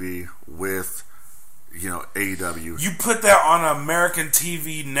American TV with AEW. You put that on an American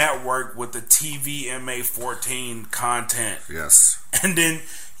TV network with the TVMA 14 content. Yes. And then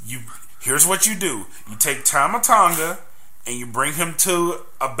here's what you do. You take Tama Tonga and you bring him to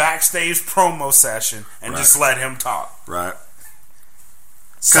a backstage promo session and just let him talk. Right.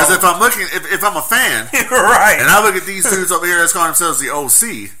 Because if I'm a fan, right, and I look at these dudes over here that's calling themselves the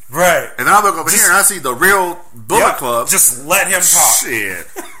OC, right, and I look over here and I see the real Bullet Club, just let him talk. Shit.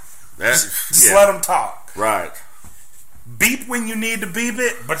 Just let him talk. Right. Beep when you need to beep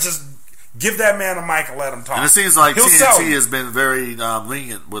it, but just give that man a mic and let him talk. And it seems like TNT has been very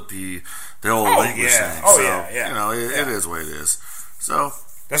lenient with the old language thing. Oh, so, yeah. It is what it is. So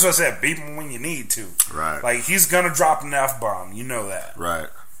that's what I said. Beep him when you need to. Right. Like he's gonna drop an F-bomb. You know that. Right.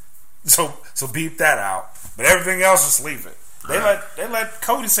 So beep that out. But everything else, just leave it. They let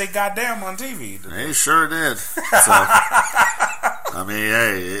Cody say "goddamn" on TV. They sure did. So,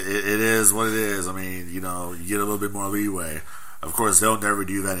 hey, it is what it is. You get a little bit more leeway. Of course, they'll never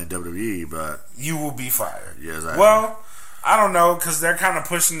do that in WWE, but you will be fired. Yeah, exactly. Well, I don't know because they're kind of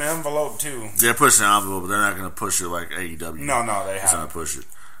pushing the envelope too. They're pushing the envelope, but they're not going to push it like AEW. No, they haven't. Going to push it.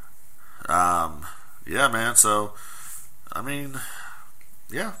 Yeah, man. So,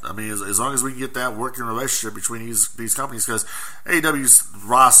 yeah, as long as we can get that working relationship between these companies, because AEW's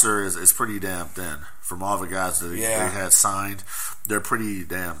roster is pretty damn thin from all the guys that they had signed. They're pretty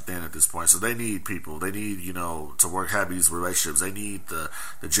damn thin at this point, so they need people. They need to have these relationships. They need the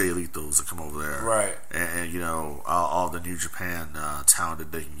Jay Lethals to come over there, right? And all the New Japan talent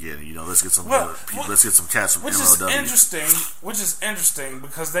that they can get. Let's get some let's get some cats from MLW. Which is interesting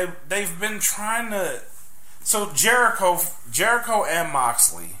because they've been trying to. So Jericho and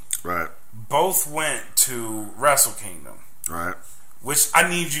Moxley, right, both went to Wrestle Kingdom, right. Which I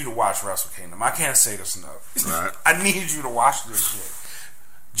need you to watch Wrestle Kingdom. I can't say this enough. Right. I need you to watch this shit.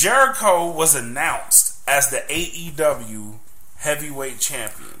 Jericho was announced as the AEW heavyweight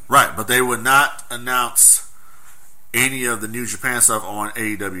champion, right? But they would not announce any of the New Japan stuff on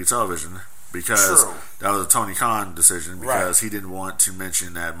AEW television. Because that was a Tony Khan decision, because he didn't want to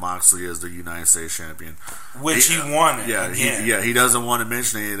mention that Moxley is the United States champion, which he wanted. He doesn't want to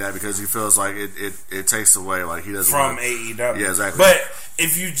mention any of that because he feels like it takes away, like he doesn't from AEW. Yeah, exactly. But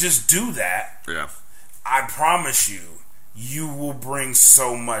if you just do that, I promise you will bring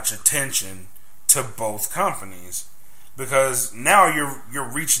so much attention to both companies. Because now you're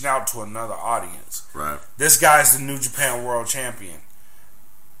reaching out to another audience. Right. This guy's the New Japan World Champion.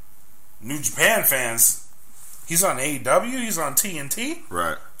 New Japan fans, he's on AEW, he's on TNT.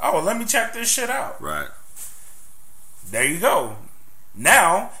 Right. Oh, let me check this shit out. Right. There you go.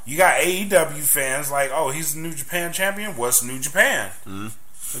 Now, you got AEW fans like, oh, he's the New Japan champion? What's New Japan?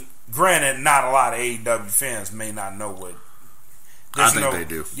 Mm-hmm. Granted, not a lot of AEW fans may not know what. I think they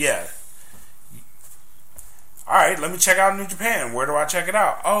do. Yeah. Alright, let me check out New Japan. Where do I check it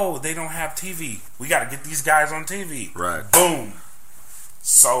out? Oh, they don't have TV. We got to get these guys on TV. Right. Boom.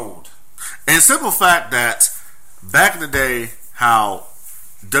 Sold. And simple fact that back in the day, how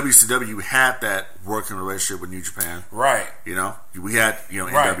WCW had that working relationship with New Japan. Right. You know, we had,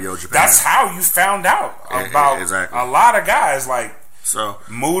 right. NWO Japan. That's how you found out about a lot of guys like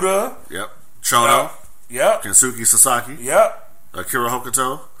Muta. Yep. Chono. Yep. Kensuke Sasaki. Yep. Akira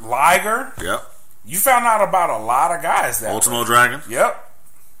Hokuto. Liger. Yep. You found out about a lot of guys that Ultimo Dragon. Yep.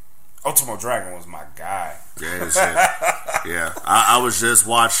 Ultimo Dragon was my guy. Yeah, yeah. I was just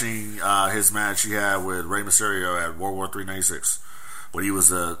watching his match he had with Rey Mysterio at World War III '96 when he was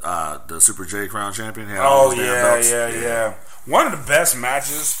the Super J Crown champion. Yeah. One of the best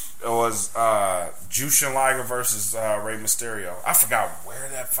matches was Jushin Liger versus Rey Mysterio. I forgot where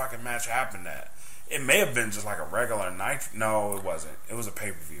that fucking match happened at. It may have been just like a regular night. No, it wasn't. It was a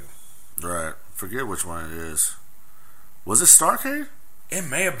pay-per-view. Right. Forget which one it is. Was it Starrcade? It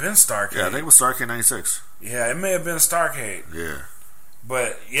may have been Starrcade. Yeah, I think it was Starrcade '96. Yeah, it may have been Starrcade. Yeah.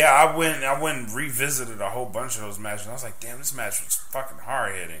 But yeah, I went and revisited a whole bunch of those matches. And I was like, damn, this match was fucking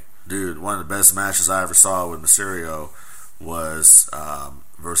hard hitting. Dude, one of the best matches I ever saw with Mysterio was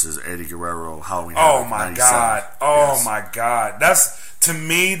versus Eddie Guerrero Halloween. Oh my god! Oh yes. my god! That's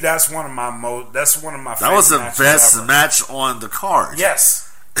one of my That was the best ever. match on the card.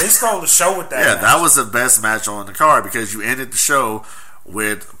 Yes, they stole the show with that. Yeah, match. that was the best match on the card because you ended the show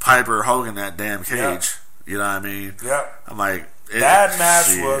with Piper Hogan that damn cage. Yep. You know what I mean? Yep. I'm like, that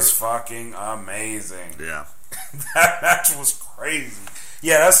match was fucking amazing. Yeah. That match was crazy.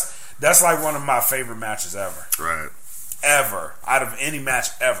 Yeah, that's like one of my favorite matches ever. Right. Ever. Out of any match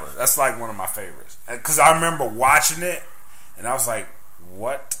ever. That's like one of my favorites. Because I remember watching it and I was like,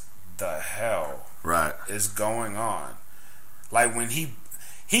 what the hell is going on? Like when he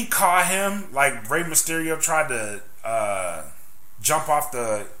caught him, like Rey Mysterio tried to jump off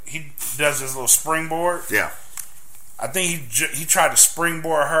he does this little springboard. Yeah. I think he tried to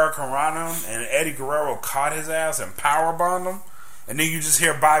springboard Hurricane Rana and Eddie Guerrero caught his ass and powerbombed him. And then you just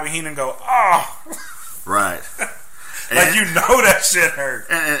hear Bobby Heenan go, oh. Right. Like, you know that shit hurt.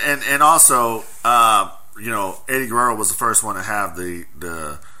 And also, Eddie Guerrero was the first one to have the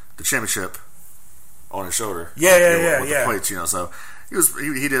championship on his shoulder. Yeah. With the plates, so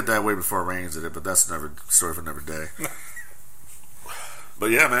he did that way before Reigns did it, but that's another story for another day.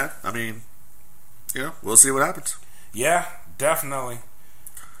 But yeah, man, I mean, we'll see what happens. Yeah, definitely.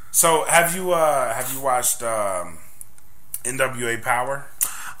 So, have you watched NWA Power?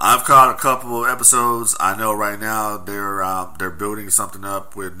 I've caught a couple of episodes. I know right now they're building something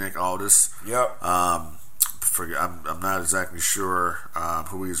up with Nick Aldis. Yep. I'm not exactly sure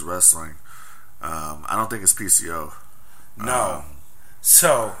who he's wrestling. I don't think it's PCO. No.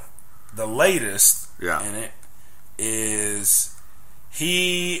 So the latest in it is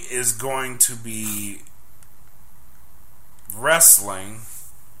he is going to be wrestling.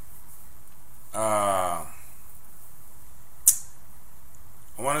 I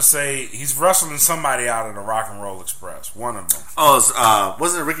want to say he's wrestling somebody out of the Rock and Roll Express. One of them. Oh,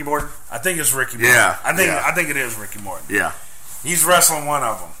 wasn't it Ricky Morton? I think it's Ricky Morton. Yeah, I think it is Ricky Morton. Yeah, he's wrestling one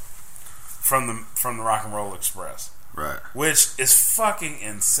of them from the Rock and Roll Express. Right. Which is fucking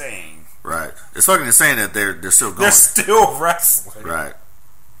insane. Right. It's fucking insane that they're still going. They're still wrestling. Right.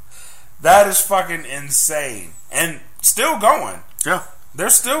 That is fucking insane and still going. Yeah. They're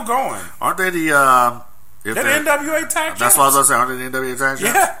still going. Aren't they the they're the NWA tag champs? That's what I was going to say. Aren't they the NWA tag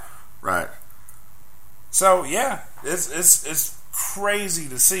champs? Yeah. Right. So yeah, it's crazy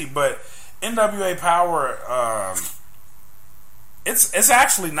to see, but NWA Power, it's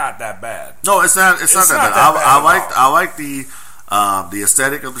actually not that bad. No, it's not that bad. I like the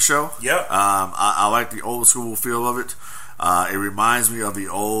aesthetic of the show. Yep. I like the old school feel of it. It reminds me of the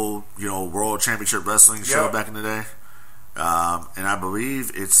old, World Championship Wrestling show back in the day. And I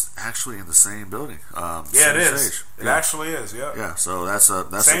believe it's actually in the same building. It is. Stage. It actually is. Yeah. Yeah. So that's a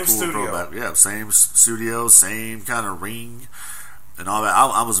same cool studio. throwback. Yeah. Same studio, same kind of ring, and all that.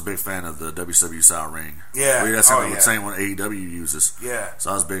 I was a big fan of the WCW style ring. Yeah. That's the same one AEW uses. Yeah.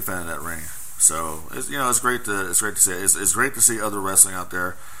 So I was a big fan of that ring. So it's great to see. It's great to see other wrestling out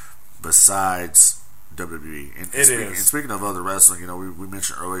there besides WWE. And speaking of other wrestling, we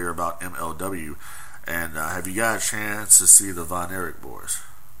mentioned earlier about MLW. And have you got a chance to see the Von Erich boys?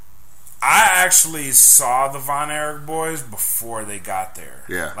 I actually saw the Von Erich boys before they got there.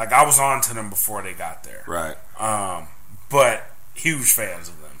 Yeah. Like, I was on to them before they got there. Right. But huge fans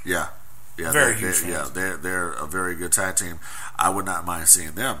of them. Yeah. Yeah. Very huge fans. Yeah, they're a very good tag team. I would not mind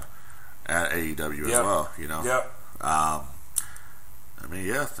seeing them at AEW as well, Yep.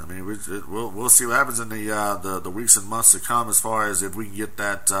 We'll see what happens in the weeks and months to come as far as if we can get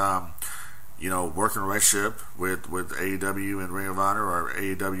that working relationship with AEW and Ring of Honor or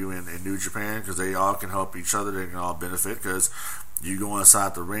AEW and New Japan, because they all can help each other. They can all benefit, because you go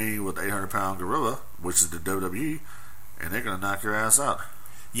inside the ring with 800-pound gorilla, which is the WWE, and they're gonna knock your ass out.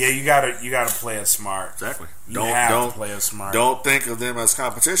 Yeah, you gotta play it smart. Exactly. Don't play it smart. Don't think of them as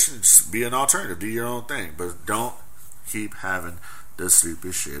competition. Just be an alternative. Do your own thing, but don't keep having the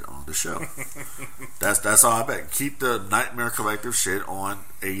stupid shit on the show. That's all I bet. Keep the Nightmare Collective shit on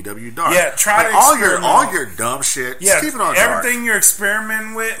AEW Dark. Yeah, try to all your dumb shit. Yeah, just keep it on everything Dark. you're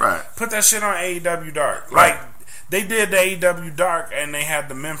experimenting with. Right. Put that shit on AEW Dark. Right. Like they did the AEW Dark, and they had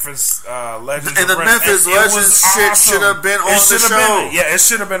the Memphis Legends. And the Memphis Legends shit should have been on the show. It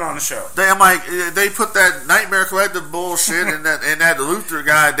should have been on the show. They put that Nightmare Collective bullshit and that Luther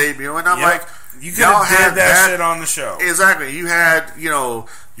guy debut, and I'm like, you could have had that shit on the show. Exactly. You had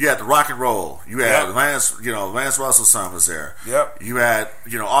the Rock and Roll. You had Lance Russell's son was there. Yep. You had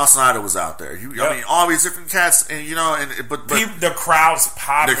Austin Idol was out there. I mean, all these different cats, and but the crowd's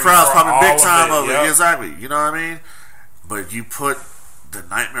popping. The crowd's popping big time of it. Exactly. You know what I mean? But you put the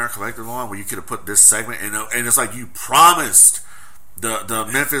Nightmare Collective on, where you could have put this segment, and it's like you promised the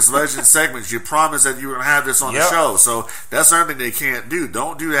Memphis Legends segments. You promised that you were going to have this on the show. So that's something they can't do.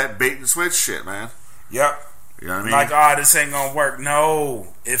 Don't do that bait and switch shit, man. Yep. You know what I mean? Like, this ain't going to work.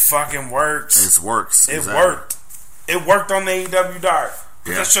 No, it fucking works. It works. It worked. It worked on the AEW Dark.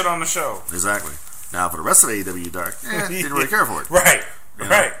 Put that shit on the show. Exactly. Now, for the rest of the AEW Dark, didn't really care for it. Right.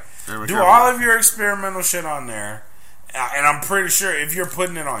 Do all of your experimental shit on there. And I'm pretty sure if you're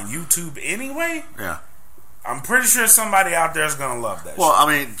putting it on YouTube anyway, I'm pretty sure somebody out there is going to love that shit. Well, I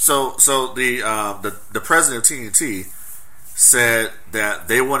mean, so the president of TNT said that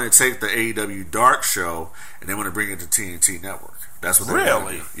they want to take the AEW Dark show and they want to bring it to TNT Network. That's what they want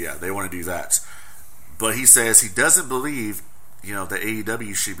to do. Yeah, they want to do that. But he says he doesn't believe, that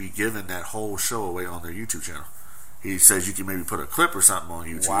AEW should be giving that whole show away on their YouTube channel. He says you can maybe put a clip or something on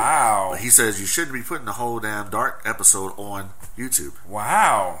YouTube. Wow. But he says you shouldn't be putting the whole damn Dark episode on YouTube.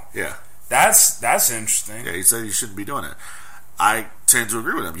 Wow. Yeah. That's interesting. Yeah, he said you shouldn't be doing it. I tend to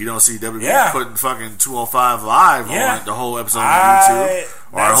agree with him. You don't see WWE putting fucking 205 Live on the whole episode on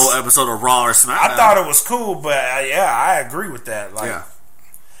YouTube. Or a whole episode of Raw or SmackDown. I thought it was cool, but I agree with that. Like,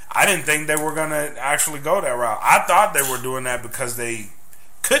 I didn't think they were going to actually go that route. I thought they were doing that because they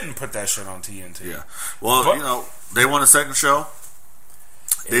couldn't put that shit on TNT. Yeah. Well, they want a second show.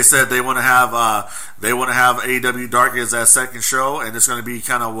 They said they want to have AEW Dark as that second show, and it's going to be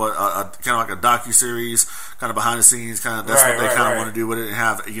kind of like a docu-series, kind of behind the scenes, kind of that's what they kind of want to do with it, and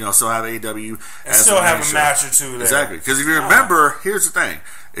have still have AEW and still have a match or two there. Exactly, because if you remember, here's the thing: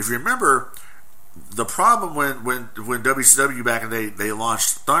 if you remember, the problem when WCW back in the day they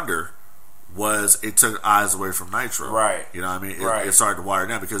launched Thunder was it took eyes away from Nitro. Right. You know what I mean? It started to wire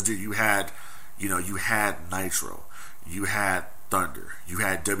down because, dude, you had Nitro, you had Thunder, you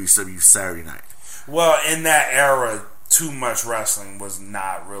had WCW Saturday Night. Well, in that era, too much wrestling was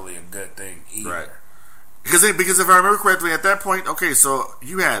not really a good thing either. Right. Because if I remember correctly, at that point, okay, so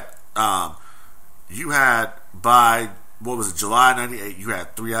you had by what was it, July '98? You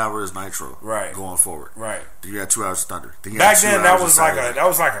had 3 hours Nitro, right, going forward, right. Then you had 2 hours of Thunder. Back then, that was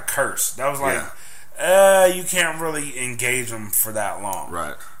like a curse. That was like. You can't really engage them for that long.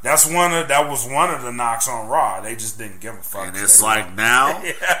 Right. That was one of the knocks on Raw. They just didn't give a fuck. And it's like now,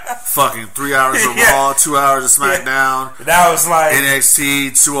 fucking 3 hours of Raw, 2 hours of SmackDown. That was like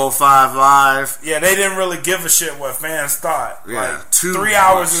NXT 205 Live. Yeah, they didn't really give a shit what fans thought. Yeah, like, 3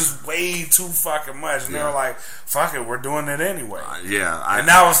 hours is way too fucking much, and they were like, "Fuck it, we're doing it anyway." And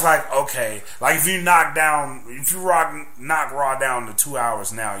that was like, okay, like if you knock Raw down to 2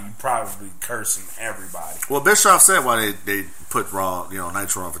 hours now, you probably cursing everybody. Well, Bischoff said why they put Raw,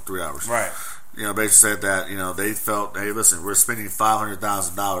 Nitro on for 3 hours. Right. Basically said that, they felt, hey, listen, we're spending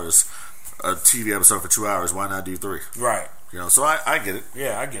 $500,000 a TV episode for 2 hours. Why not do 3? Right. So I get it.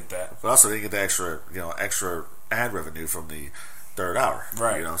 Yeah, I get that. But also they get the extra ad revenue from the third hour.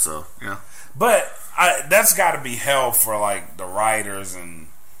 Right. But that's got to be hell for like the writers and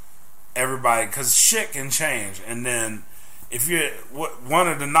everybody, because shit can change. And then if one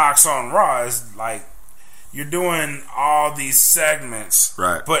of the knocks on Raw is like you're doing all these segments,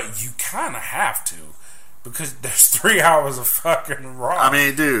 right? But you kind of have to, because there's 3 hours of fucking Raw. I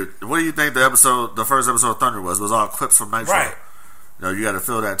mean, dude, what do you think the first episode of Thunder was? It was all clips from Nitro. Right. You got to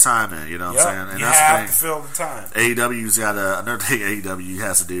fill that time in. You know what I'm saying? And you have to fill the time. AEW's got another thing AEW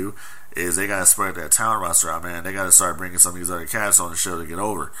has to do is they got to spread that talent roster out, man. They got to start bringing some of these other cats on the show to get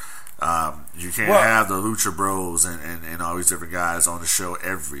over. You can't have the Lucha Bros and all these different guys on the show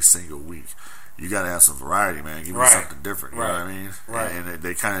every single week. you got to have some variety, man. Give me something different. You know what I mean? Right. And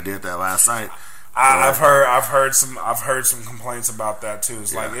they kind of did that last night. I've heard some complaints about that too.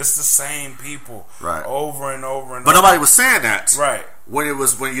 It's like it's the same people, over and over and. But nobody was saying that, right? When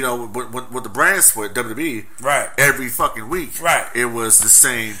the brand split WWE, right? Every fucking week, right? It was the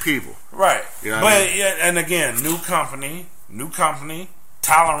same people, right? You know but I mean? Yeah, and again, new company,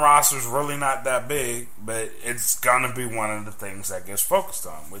 talent roster's really not that big, but it's gonna be one of the things that gets focused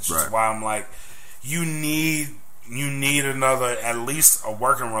on, which is why I'm like, you need another, at least a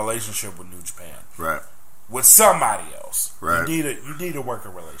working relationship with New Japan. Right. With somebody else. Right. You need a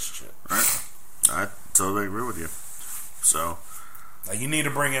working relationship. Right. I totally agree with you. So, like, you need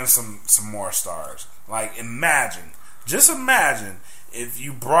to bring in some more stars. Like, just imagine if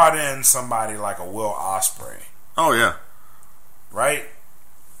you brought in somebody like a Will Ospreay. Oh yeah. Right?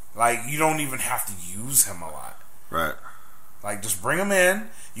 Like, you don't even have to use him a lot. Right. Like, just bring him in.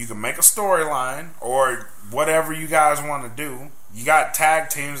 You can make a storyline or whatever you guys want to do. You got tag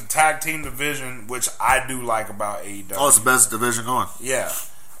teams, tag team division, which I do like about AEW. Oh, it's the best division going. Yeah,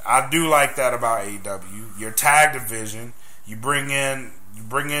 I do like that about AEW. Your tag division, you bring in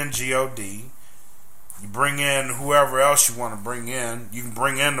God, you bring in whoever else you want to bring in. You can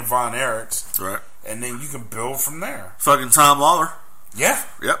bring in the Von Erichs, right? And then you can build from there. Fucking Tom Lawler. Yeah.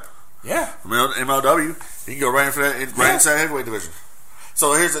 Yep. Yeah. From MLW, he can go right in for that, right inside heavyweight division.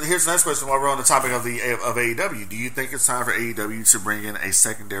 So here's the next question. While we're on the topic of AEW, do you think it's time for AEW to bring in a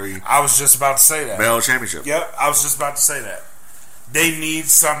secondary? I was just about to say that. Bell Championship. Yep, I was just about to say that. They need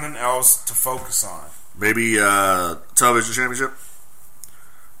something else to focus on. Maybe television championship.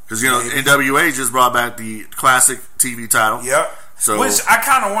 Because NWA just brought back the classic TV title. Yep. So, which I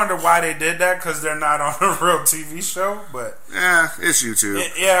kind of wonder why they did that, because they're not on a real TV show. But yeah, it's YouTube.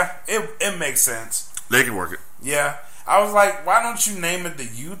 It makes sense. They can work it. Yeah. I was like, why don't you name it the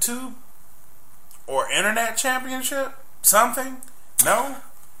YouTube or Internet Championship? Something? No?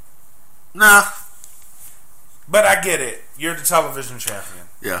 Nah. But I get it. You're the television champion.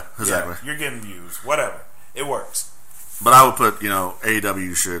 Yeah, exactly. Yeah, you're getting views. Whatever. It works. But I would put,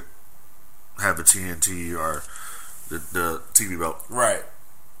 AEW should have the TNT or the TV belt. Right.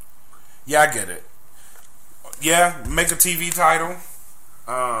 Yeah, I get it. Yeah, make a TV title.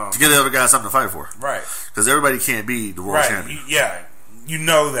 To give the other guy something to fight for. Right. Because everybody can't be the world champion. Yeah. You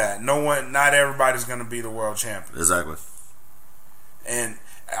know that. Not everybody's going to be the world champion. Exactly. And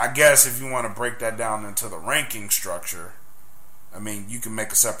I guess if you want to break that down into the ranking structure, I mean, you can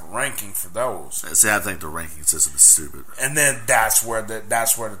make a separate ranking for those. See, I think the ranking system is stupid. And then that's where the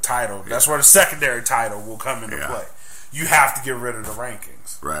title, that's where the secondary title will come into play. You have to get rid of the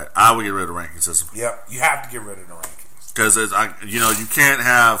rankings. Right. I would get rid of the ranking system. Yep. You have to get rid of the rankings. Because you can't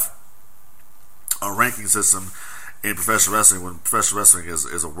have a ranking system in professional wrestling when professional wrestling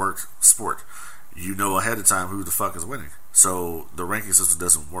is a work sport. You know ahead of time who the fuck is winning, so the ranking system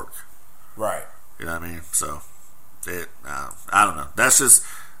doesn't work. Right. You know what I mean? So I don't know. That's just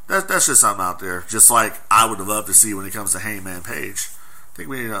something out there. Just like I would love to see when it comes to Hangman Page. I think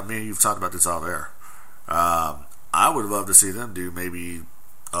me and you've talked about this all there. I would love to see them do maybe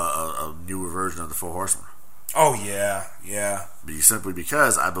a newer version of the Four Horsemen. Oh, yeah. Simply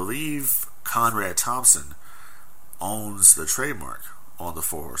because I believe Conrad Thompson owns the trademark on the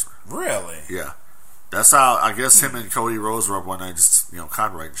Four Horsemen. Really? Yeah. That's how, I guess him and Cody Rhodes were up one night just,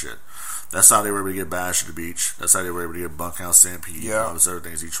 copyrighting shit. That's how they were able to get Bash at the Beach. That's how they were able to get Bunkhouse Stampede. Yeah. All those other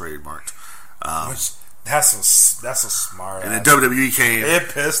things he trademarked. That's a smart. And then WWE came. It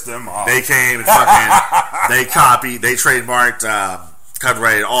pissed them off. They came and fucking, they copied, they trademarked,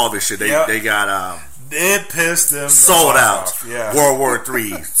 copyrighted all this shit. They got, it pissed them sold out. Off. Yeah. World War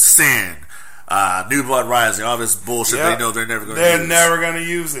III, Sin, New Blood Rising, all this bullshit. They know they're never going to use. They're never going to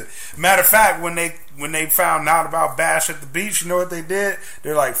use it. Matter of fact, when they found out about Bash at the Beach, you know what they did?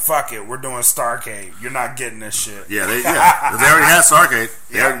 They're like, "Fuck it, we're doing Starrcade. You're not getting this shit." Yeah, they already had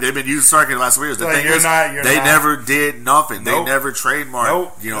Starrcade. They've been using Starrcade the last 2 years. The thing is, they never did nothing. Nope. They never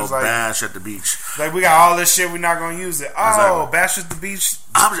trademarked. Bash at the Beach. Like, we got all this shit, we're not going to use it. Oh, exactly. Bash at the Beach.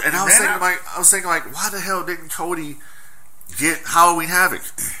 I was thinking, why the hell didn't Cody get Halloween Havoc?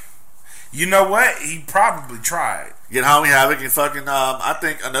 You know what? He probably tried. Get Halloween Havoc and fucking. I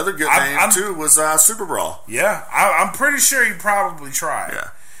think another good name too was Super Brawl. Yeah, I'm pretty sure he probably tried. Yeah.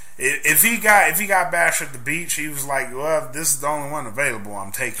 If he got Bash at the Beach, he was like, "Well, this is the only one available.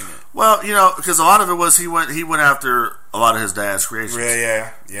 I'm taking it." Well, because a lot of it was he went after a lot of his dad's creations.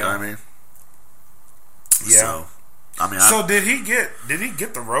 Yeah. You know what I mean? Yeah. So, did he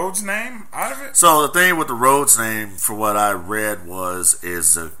get the Rhodes name out of it? So the thing with the Rhodes name, for what I read, is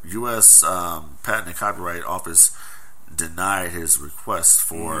the U.S. Patent and Copyright Office denied his request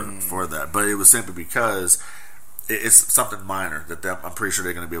for that. But it was simply because it's something minor that I'm pretty sure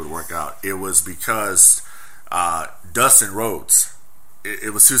they're going to be able to work out. It was because Dustin Rhodes.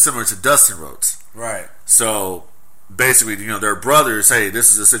 It was too similar to Dustin Rhodes. Right. So basically, they're brothers. Hey,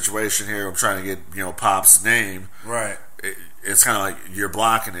 this is a situation here. I'm trying to get, Pop's name. Right. It's kind of like you're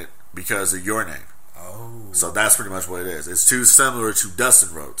blocking it because of your name. Oh. So that's pretty much what it is. It's too similar to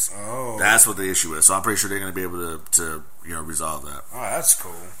Dustin Rhodes. Oh. That's what the issue is. So I'm pretty sure they're going to be able to resolve that. Oh, that's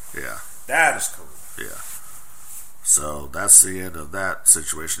cool. Yeah. That is cool. Yeah. So that's the end of that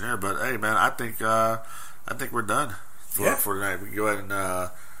situation there. But hey, man, I think we're done for tonight. We can go ahead and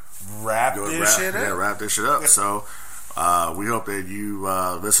wrap this shit up. Yeah, wrap this shit up. So we hope that you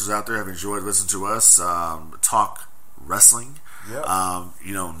listeners out there have enjoyed listening to us talk wrestling. Yep.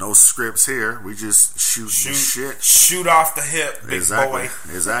 No scripts here. We just shoot shit. Shoot off the hip, big boy.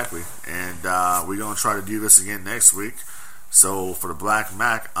 Exactly. And we're going to try to do this again next week. So for the Black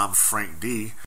Mac, I'm Frank D.